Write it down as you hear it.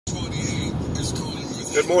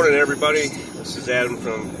Good morning, everybody. This is Adam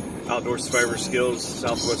from Outdoor Survivor Skills,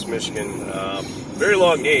 Southwest Michigan. Very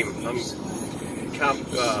long name. I'm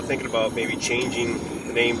thinking about maybe changing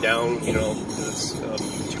the name down, you know, it's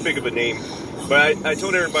too big of a name. But I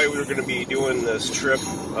told everybody we were going to be doing this trip.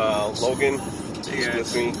 Logan is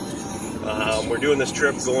with me. We're doing this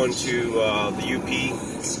trip going to the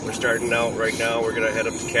UP. We're starting out right now. We're going to head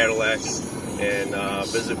up to Cadillac and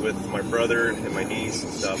visit with my brother and my niece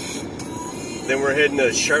and stuff. Then we're heading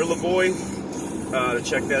to Charlevoix to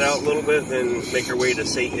check that out a little bit, then make our way to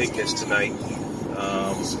St. Ignace tonight.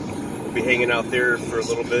 We'll be hanging out there for a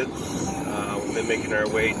little bit. We've been making our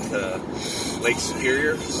way to Lake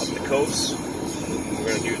Superior, up the coast. We're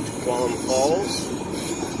going to do Tahquamenon Falls,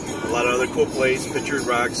 a lot of other cool places, pictured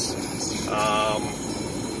rocks.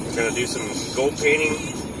 We're going to do some gold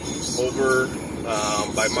painting over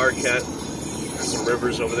by Marquette. There's some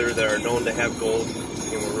rivers over there that are known to have gold,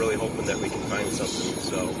 and we're really hoping that we can find something.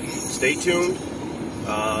 So stay tuned.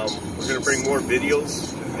 We're going to bring more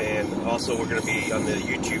videos, and also we're going to be on the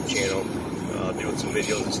YouTube channel doing some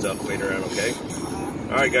videos and stuff later on, okay?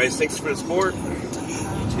 Alright guys, thanks for the support.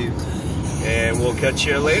 You too. And we'll catch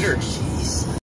you later.